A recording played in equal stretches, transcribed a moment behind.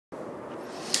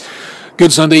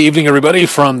Good Sunday evening, everybody,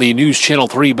 from the News Channel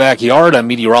 3 backyard. I'm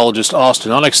meteorologist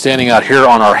Austen Onek, standing out here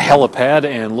on our helipad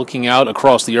and looking out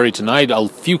across the area tonight. A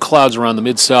few clouds around the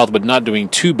mid-south, but not doing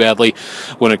too badly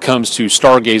when it comes to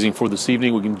stargazing for this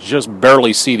evening. We can just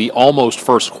barely see the almost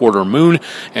first quarter moon,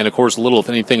 and of course, little, if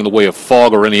anything, in the way of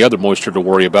fog or any other moisture to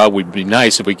worry about. It would be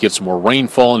nice if we get some more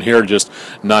rainfall in here, just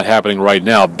not happening right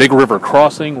now. Big River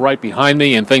crossing right behind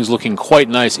me, and things looking quite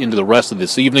nice into the rest of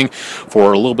this evening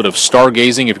for a little bit of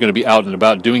stargazing. If you're going to be out and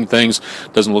about doing things,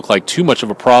 doesn't look like too much of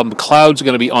a problem. Clouds are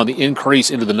going to be on the increase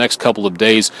into the next couple of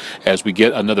days as we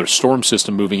get another storm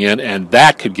system moving in, and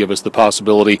that could give us the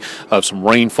possibility of some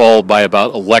rainfall by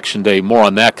about Election Day. More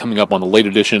on that coming up on the late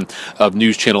edition of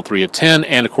News Channel 3 at 10,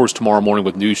 and of course tomorrow morning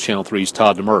with News Channel 3's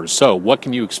Todd Demers. So what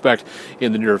can you expect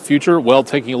in the near future? Well,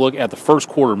 taking a look at the first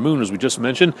quarter moon, as we just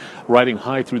mentioned, riding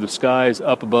high through the skies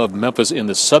up above Memphis in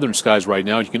the southern skies right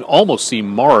now. You can almost see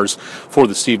Mars for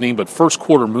this evening, but first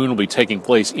quarter moon will be taking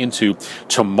place into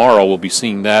tomorrow. We'll be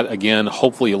seeing that again,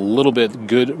 hopefully a little bit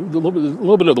good, a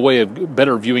little bit of the way of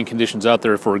better viewing conditions out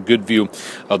there for a good view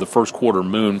of the first quarter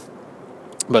moon,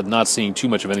 but not seeing too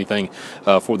much of anything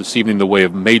for this evening in the way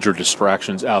of major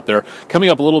distractions out there. Coming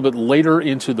up a little bit later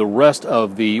into the rest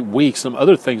of the week, some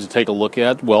other things to take a look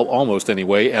at, well, almost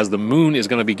anyway, as the moon is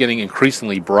going to be getting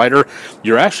increasingly brighter.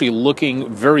 You're actually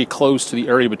looking very close to the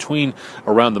area between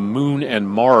around the moon and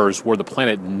Mars where the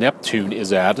planet Neptune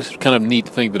is at. It's kind of neat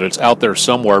to think that it's out there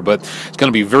somewhere, but it's going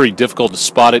to be very difficult to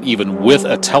spot it even with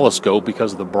a telescope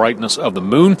because of the brightness of the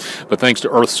moon. But thanks to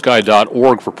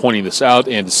earthsky.org for pointing this out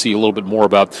and to see a little bit more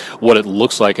about what it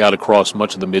looks like out across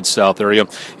much of the mid-south area.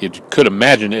 You could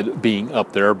imagine it being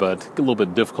up there, but a little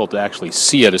bit difficult to actually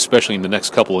see it, especially in the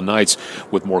next couple of nights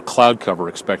with more cloud cover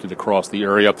expected across the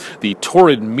area. The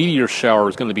torrid meteor shower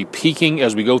is going to be peaking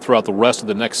as we go throughout the rest of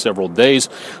the next several days,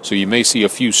 so you may see a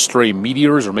few stray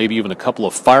meteors or maybe even a couple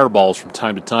of fireballs from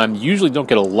time to time. You usually don't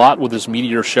get a lot with this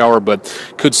meteor shower, but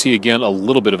could see again a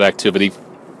little bit of activity.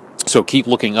 So keep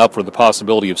looking up for the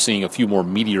possibility of seeing a few more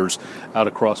meteors out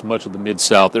across much of the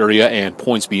mid-south area and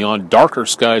points beyond. Darker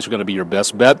skies are going to be your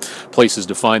best bet. Places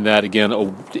to find that, again,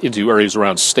 into areas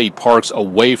around state parks,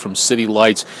 away from city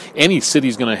lights. Any city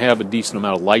is going to have a decent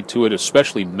amount of light to it,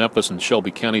 especially Memphis and Shelby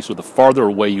County. So the farther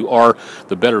away you are,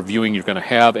 the better viewing you're going to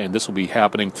have, and this will be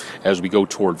happening as we go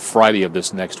toward Friday of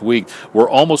this next week. We're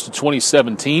almost to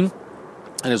 2017.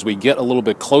 And as we get a little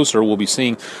bit closer, we'll be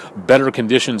seeing better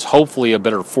conditions, hopefully a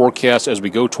better forecast as we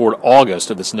go toward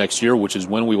August of this next year, which is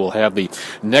when we will have the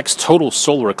next total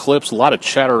solar eclipse. A lot of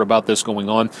chatter about this going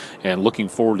on, and looking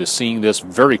forward to seeing this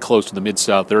very close to the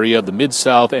Mid-South area. The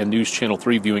Mid-South and News Channel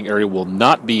 3 viewing area will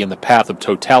not be in the path of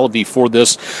totality for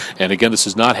this. And again, this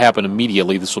does not happen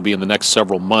immediately. This will be in the next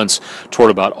several months toward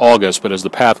about August. But as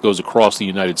the path goes across the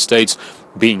United States,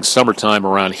 being summertime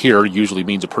around here usually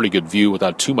means a pretty good view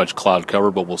without too much cloud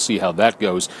cover, but we'll see how that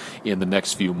goes in the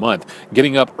next few months.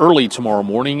 Getting up early tomorrow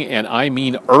morning, and I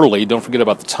mean early. Don't forget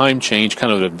about the time change,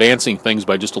 kind of advancing things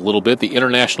by just a little bit. The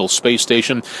International Space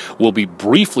Station will be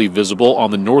briefly visible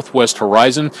on the northwest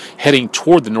horizon, heading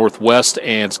toward the northwest,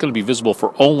 and it's going to be visible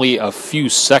for only a few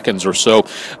seconds or so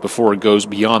before it goes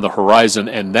beyond the horizon,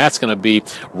 and that's going to be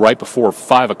right before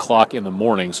 5 o'clock in the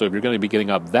morning. So if you're going to be getting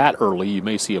up that early, you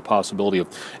may see a possibility of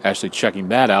actually checking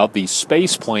that out. The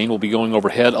space plane will be going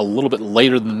overhead a little bit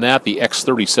later than that, the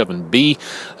X-37B,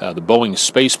 the Boeing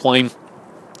space plane,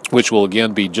 which will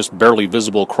again be just barely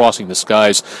visible crossing the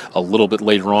skies a little bit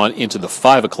later on into the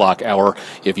 5 o'clock hour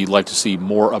if you'd like to see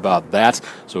more about that.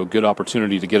 So a good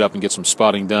opportunity to get up and get some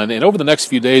spotting done. And over the next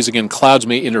few days, again, clouds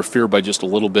may interfere by just a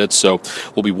little bit, so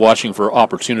we'll be watching for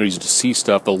opportunities to see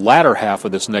stuff. The latter half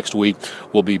of this next week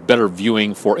will be better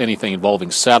viewing for anything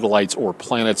involving satellites or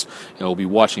planets, and we'll be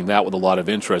watching that with a lot of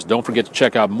interest. Don't forget to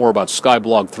check out more about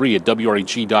SKYBLOG3 at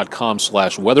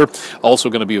WREG.com/weather. Also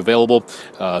going to be available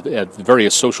at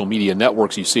various social media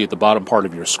networks you see at the bottom part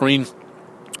of your screen,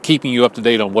 keeping you up to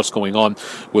date on what's going on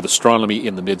with astronomy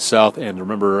in the Mid-South. And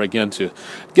remember, again, to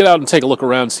get out and take a look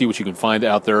around, see what you can find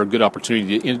out there. A good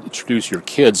opportunity to introduce your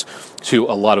kids to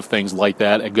a lot of things like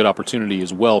that. A good opportunity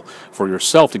as well for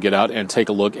yourself to get out and take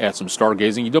a look at some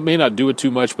stargazing. You may not do it too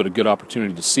much, but a good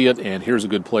opportunity to see it. And here's a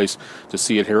good place to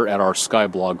see it here at our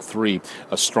SKYBLOG3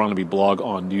 astronomy blog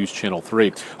on News Channel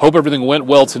 3. Hope everything went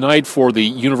well tonight for the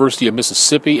University of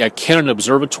Mississippi at Kennan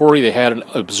Observatory. They had an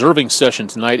observing session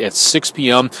tonight at 6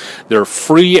 p.m. They're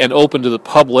free and open to the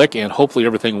public, and hopefully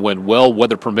everything went well.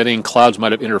 Weather permitting, clouds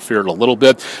might have interfered a little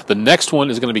bit. The next one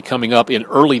is going to be coming up in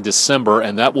early December,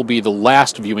 and that will be the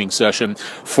last viewing session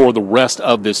for the rest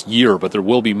of this year. But there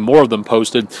will be more of them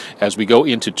posted as we go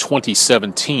into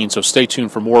 2017, so stay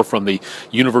tuned for more from the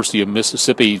University of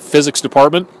Mississippi Physics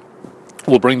Department.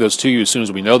 We'll bring those to you as soon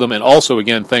as we know them. And also,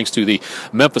 again, thanks to the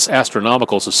Memphis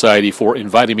Astronomical Society for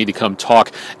inviting me to come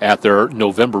talk at their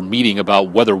November meeting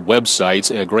about weather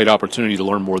websites. A great opportunity to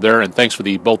learn more there. And thanks for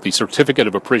both the certificate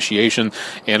of appreciation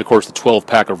and, of course, the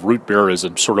 12-pack of root beer as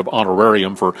a sort of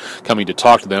honorarium for coming to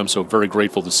talk to them. So very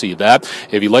grateful to see that.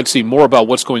 If you'd like to see more about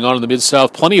what's going on in the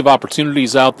Mid-South, plenty of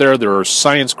opportunities out there. There are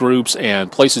science groups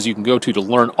and places you can go to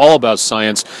learn all about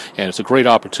science. And it's a great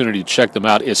opportunity to check them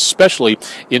out, especially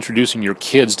introducing your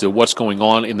kids to what's going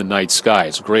on in the night sky.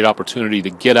 It's a great opportunity to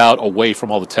get out away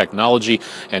from all the technology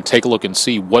and take a look and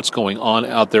see what's going on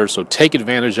out there. So take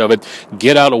advantage of it.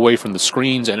 Get out away from the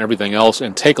screens and everything else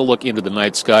and take a look into the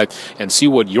night sky and see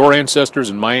what your ancestors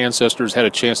and my ancestors had a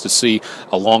chance to see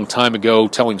a long time ago,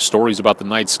 telling stories about the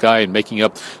night sky and making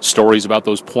up stories about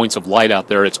those points of light out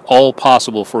there. It's all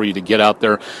possible for you to get out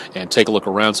there and take a look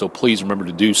around. So please remember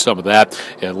to do some of that.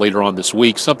 And later on this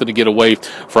week, something to get away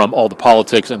from all the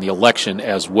politics and the election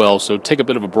as well. So take a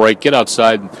bit of a break, get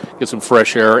outside, get some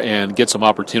fresh air, and get some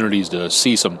opportunities to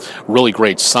see some really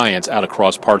great science out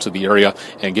across parts of the area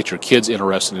and get your kids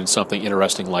interested in something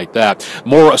interesting like that.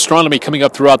 More astronomy coming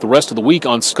up throughout the rest of the week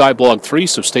on SKYBLOG3,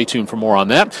 so stay tuned for more on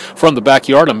that. From the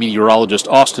backyard, I'm meteorologist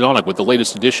Austen Onek with the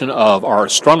latest edition of our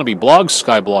astronomy blog,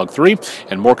 SKYBLOG3,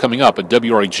 and more coming up at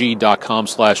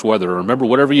WREG.com/weather. Remember,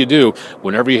 whatever you do,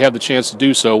 whenever you have the chance to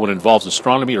do so, when it involves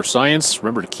astronomy or science,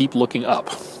 remember to keep looking up.